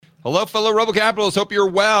Hello, fellow Rebel Capitalists. Hope you're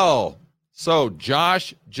well. So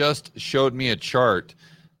Josh just showed me a chart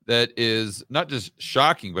that is not just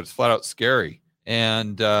shocking, but it's flat out scary.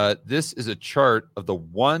 And this is a chart of the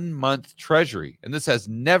 1 month treasury. And this has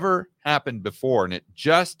never happened before. And it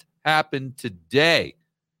just happened today.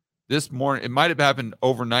 This morning, it might have happened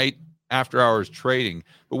overnight after hours trading,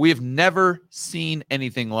 but we have never seen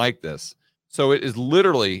anything like this. So it is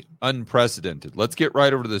literally unprecedented. Let's get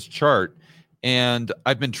right over to this chart. And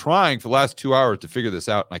I've been trying for the last 2 hours to figure this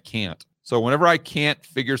out, and I can't. So whenever I can't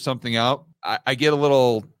figure something out, I get a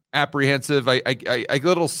little apprehensive. I get a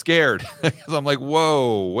little scared because I'm like,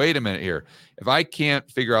 whoa, wait a minute here. If I can't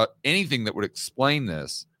figure out anything that would explain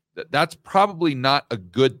this, that's probably not a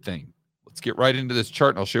good thing. Let's get right into this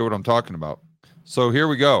chart, and I'll show you what I'm talking about. So here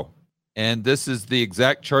we go. And this is the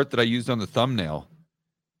exact chart that I used on the thumbnail.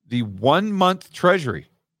 The 1 month treasury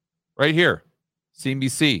right here,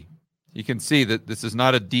 CNBC. You can see that this is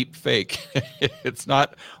not a deep fake. It's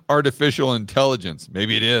not artificial intelligence.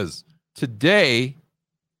 Maybe it is. Today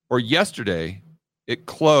or yesterday, it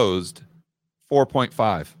closed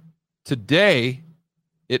 4.5. Today,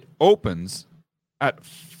 it opens at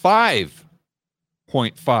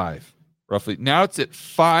 5.5, roughly. Now it's at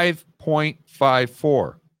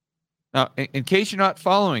 5.54. Now, in case you're not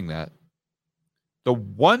following that, the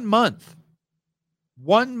 1 month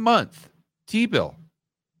T-bill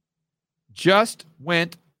just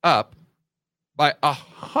went up by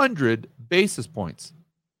 100 basis points.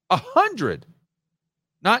 100,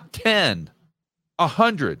 not 10,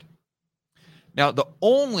 100. Now, the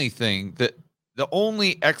only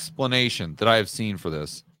explanation that I have seen for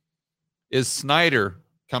this is Snyder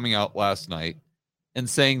coming out last night and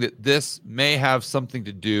saying that this may have something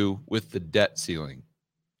to do with the debt ceiling.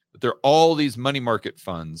 That there are all these money market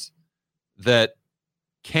funds that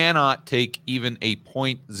cannot take even a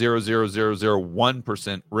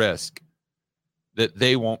 0.00001% risk that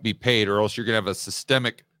they won't be paid, or else you're going to have a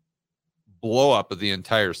systemic blow up of the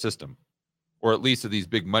entire system, or at least of these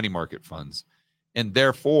big money market funds. And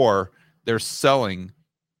therefore, they're selling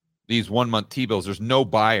these 1 month T-bills. There's no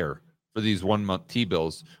buyer for these 1 month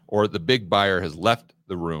T-bills, or the big buyer has left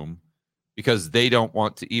the room because they don't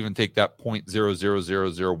want to even take that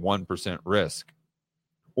 0.00001% risk.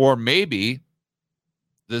 Or maybe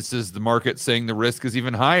this is the market saying the risk is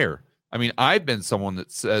even higher. I mean, I've been someone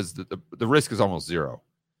that says that the risk is almost zero,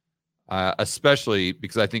 especially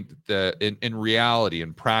because I think that in reality,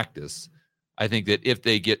 in practice, I think that if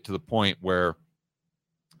they get to the point where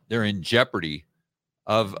they're in jeopardy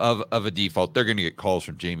of a default, they're going to get calls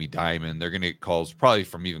from Jamie Dimon. They're going to get calls probably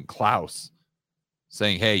from even Klaus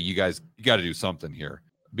saying, hey, you guys, you got to do something here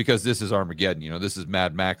because this is Armageddon. This is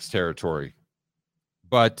Mad Max territory.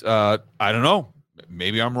 But I don't know.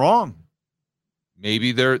 Maybe I'm wrong.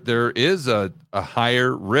 Maybe there is a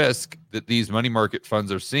higher risk that these money market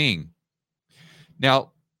funds are seeing.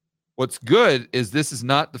 Now, what's good is this is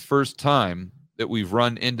not the first time that we've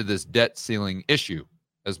run into this debt ceiling issue,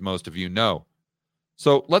 as most of you know.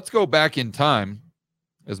 So let's go back in time,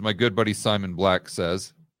 as my good buddy Simon Black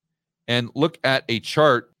says, and look at a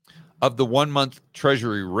chart of the 1 month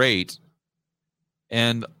treasury rate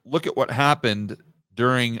and look at what happened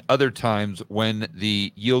during other times when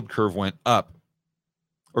the yield curve went up,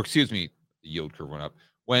 or excuse me, the yield curve went up,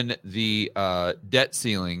 when the debt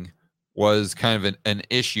ceiling was kind of an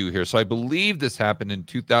issue here. So I believe this happened in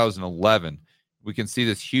 2011. We can see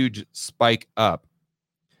this huge spike up,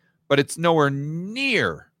 but it's nowhere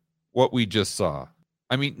near what we just saw.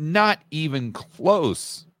 I mean, not even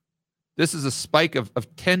close. This is a spike of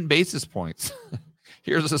 10 basis points.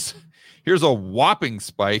 Here's a whopping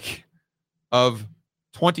spike of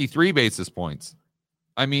 23 basis points.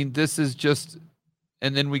 I mean, this is just,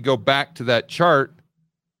 and then we go back to that chart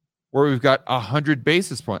where we've got 100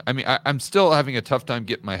 basis points. I mean, I'm still having a tough time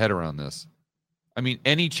getting my head around this. I mean,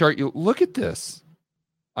 any chart, you look at this.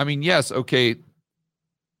 I mean, yes, okay,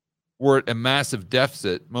 we're at a massive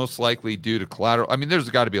deficit, most likely due to collateral. I mean, there's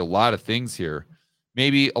got to be a lot of things here.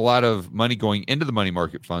 Maybe a lot of money going into the money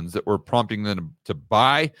market funds that were prompting them to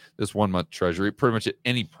buy this 1 month treasury pretty much at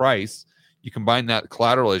any price. You combine that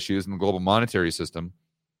collateral issues in the global monetary system.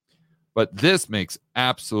 But this makes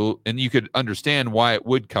absolute, and you could understand why it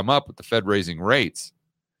would come up with the Fed raising rates.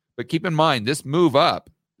 But keep in mind, this move up,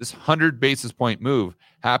 this 100 basis point move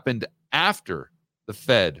happened after the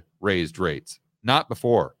Fed raised rates, not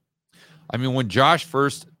before. I mean, when Josh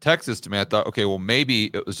first texted this to me, I thought, okay, well, maybe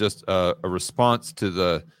it was just a response to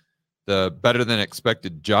the better than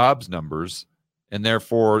expected jobs numbers, and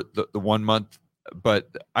therefore the 1 month. But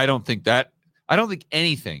I don't think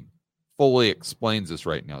anything fully explains this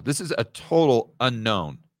right now. This is a total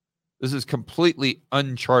unknown This is completely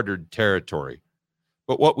uncharted territory.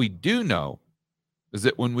 But what we do know is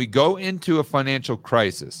that when we go into a financial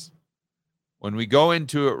crisis, when we go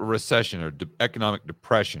into a recession or economic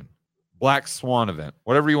depression, black swan event,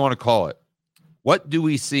 whatever you want to call it, what do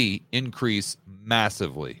we see increase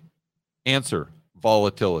massively? Answer: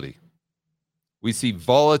 volatility. We see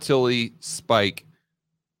volatility spike,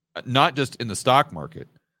 not just in the stock market,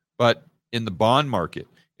 but in the bond market.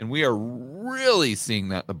 And we are really seeing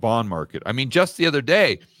that in the bond market. I mean, just the other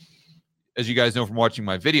day, as you guys know from watching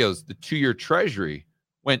my videos, the 2-year treasury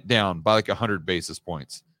went down by like 100 basis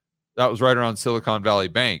points. That was right around Silicon Valley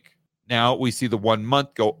Bank. Now we see the 1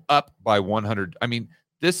 month go up by 100. I mean,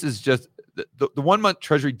 this is just the 1 month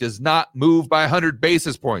treasury does not move by 100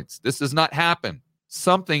 basis points. This does not happen.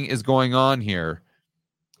 Something is going on here,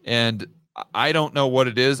 and I don't know what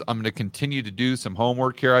it is. I'm going to continue to do some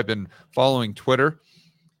homework here. I've been following Twitter,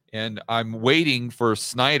 and I'm waiting for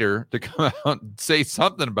Snyder to come out and say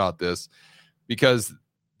something about this, because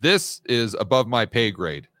this is above my pay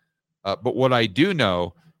grade. But what I do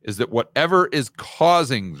know is that whatever is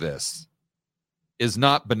causing this is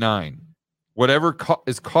not benign. Whatever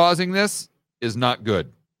is causing this is not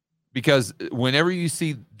good, because whenever you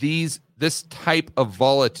see this type of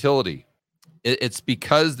volatility, it's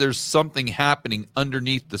because there's something happening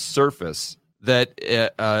underneath the surface that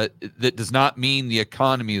that does not mean the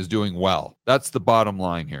economy is doing well. That's the bottom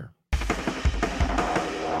line here.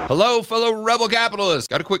 Hello, fellow rebel capitalists.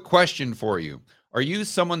 Got a quick question for you. Are you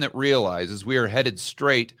someone that realizes we are headed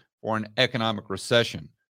straight for an economic recession,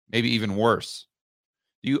 maybe even worse?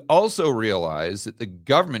 Do you also realize that the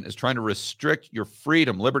government is trying to restrict your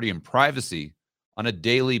freedom, liberty, and privacy on a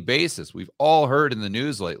daily basis? We've all heard in the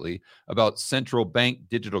news lately about central bank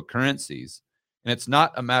digital currencies, and it's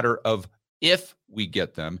not a matter of if we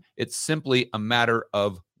get them, it's simply a matter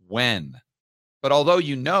of when. But although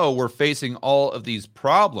you know we're facing all of these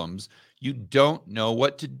problems, you don't know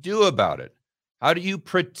what to do about it. How do you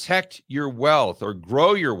protect your wealth or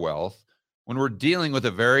grow your wealth when we're dealing with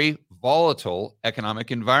a very volatile economic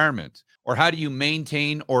environment? Or how do you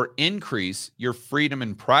maintain or increase your freedom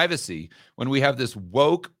and privacy when we have this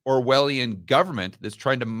woke Orwellian government that's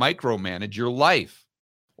trying to micromanage your life?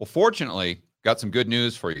 Well, fortunately, got some good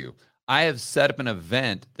news for you. I have set up an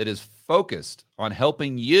event that is focused on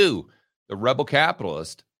helping you, the rebel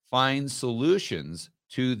capitalist, find solutions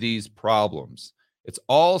to these problems. It's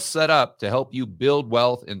all set up to help you build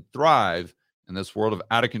wealth and thrive in this world of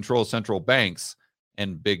out-of-control central banks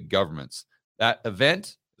and big governments. That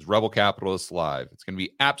event is Rebel Capitalists Live. It's going to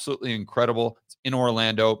be absolutely incredible. It's in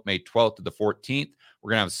Orlando, May 12th to the 14th.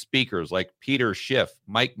 We're going to have speakers like Peter Schiff,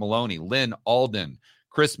 Mike Maloney, Lynn Alden,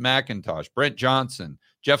 Chris McIntosh, Brent Johnson,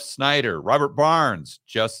 Jeff Snyder, Robert Barnes,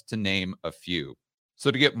 just to name a few.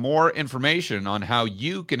 So to get more information on how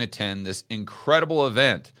you can attend this incredible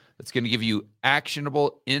event that's going to give you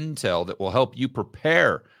actionable intel that will help you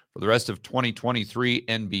prepare for the rest of 2023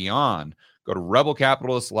 and beyond, go to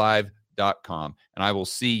rebelcapitalistlive.com, and I will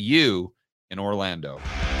see you in Orlando.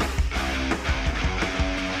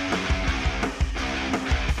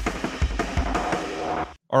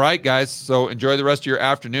 All right, guys, so enjoy the rest of your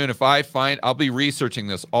afternoon. If I find, I'll be researching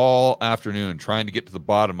this all afternoon, trying to get to the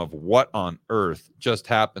bottom of what on earth just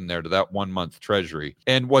happened there to that 1 month treasury.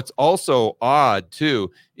 And what's also odd,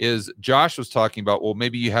 too, is Josh was talking about, well,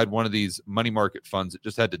 maybe you had one of these money market funds that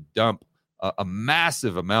just had to dump a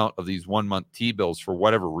massive amount of these 1 month T-bills for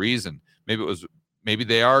whatever reason. Maybe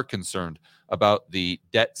they are concerned about the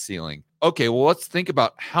debt ceiling. Okay, well, let's think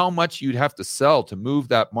about how much you'd have to sell to move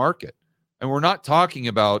that market. And we're not talking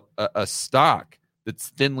about a stock that's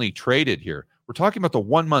thinly traded here. We're talking about the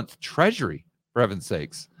 1 month treasury, for heaven's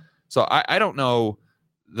sakes. So I don't know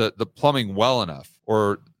the plumbing well enough,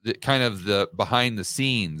 or the kind of the behind the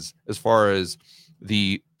scenes as far as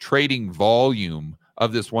the trading volume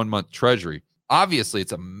of this 1 month treasury. Obviously,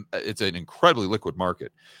 it's an incredibly liquid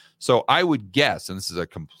market. So I would guess, and this is a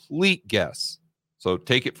complete guess, so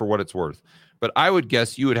take it for what it's worth, but I would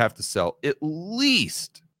guess you would have to sell at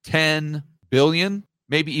least 10 billion,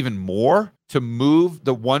 maybe even more, to move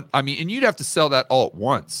the one. I mean, and you'd have to sell that all at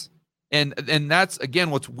once. And that's, again,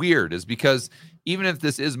 what's weird is because even if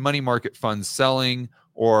this is money market funds selling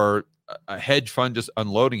or a hedge fund just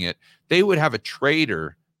unloading it, they would have a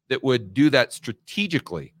trader that would do that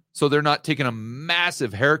strategically. So they're not taking a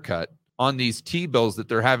massive haircut on these T-bills that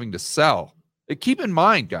they're having to sell. Keep in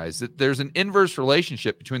mind, guys, that there's an inverse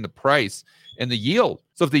relationship between the price and the yield.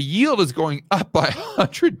 So if the yield is going up by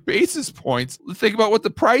 100 basis points, think about what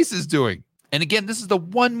the price is doing. And again, this is the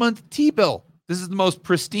 1 month T-bill. This is the most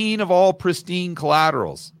pristine of all pristine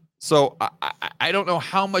collaterals. So I don't know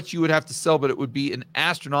how much you would have to sell, but it would be an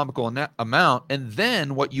astronomical amount. And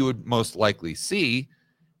then what you would most likely see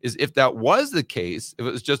is, if that was the case, if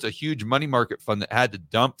it was just a huge money market fund that had to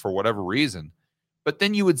dump for whatever reason, but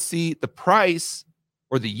then you would see the price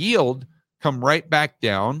or the yield come right back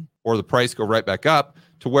down, or the price go right back up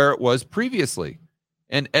to where it was previously.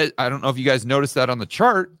 And I don't know if you guys noticed that on the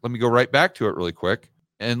chart. Let me go right back to it really quick.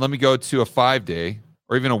 And let me go to a 5-day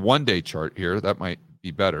or even a 1-day chart here. That might be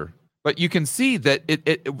better. But you can see that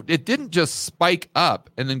it didn't just spike up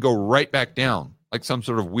and then go right back down like some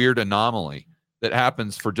sort of weird anomaly that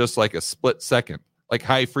happens for just like a split second, like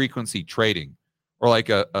high frequency trading, or like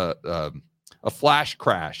a flash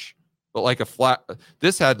crash. But like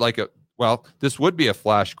this had like this would be a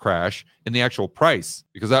flash crash in the actual price,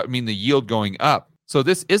 because that would mean the yield going up. So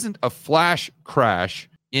this isn't a flash crash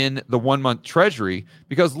in the 1-month treasury,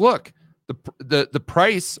 because look, the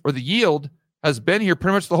price or the yield has been here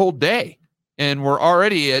pretty much the whole day, and we're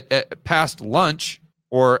already at past lunch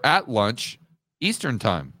or at lunch Eastern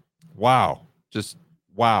time. Wow. Just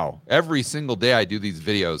wow. Every single day I do these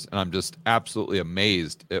videos, and I'm just absolutely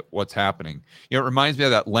amazed at what's happening. It reminds me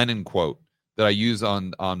of that Lenin quote that I use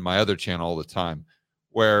on my other channel all the time,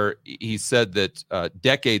 where he said that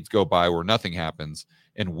decades go by where nothing happens,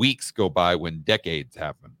 and weeks go by when decades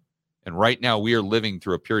happen. And right now we are living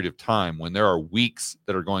through a period of time when there are weeks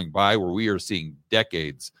that are going by where we are seeing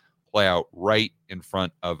decades play out right in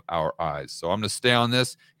front of our eyes. So I'm going to stay on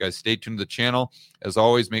this. You guys, stay tuned to the channel. As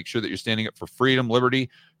always, make sure that you're standing up for freedom, liberty,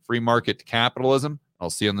 free market capitalism. I'll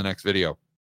see you in the next video.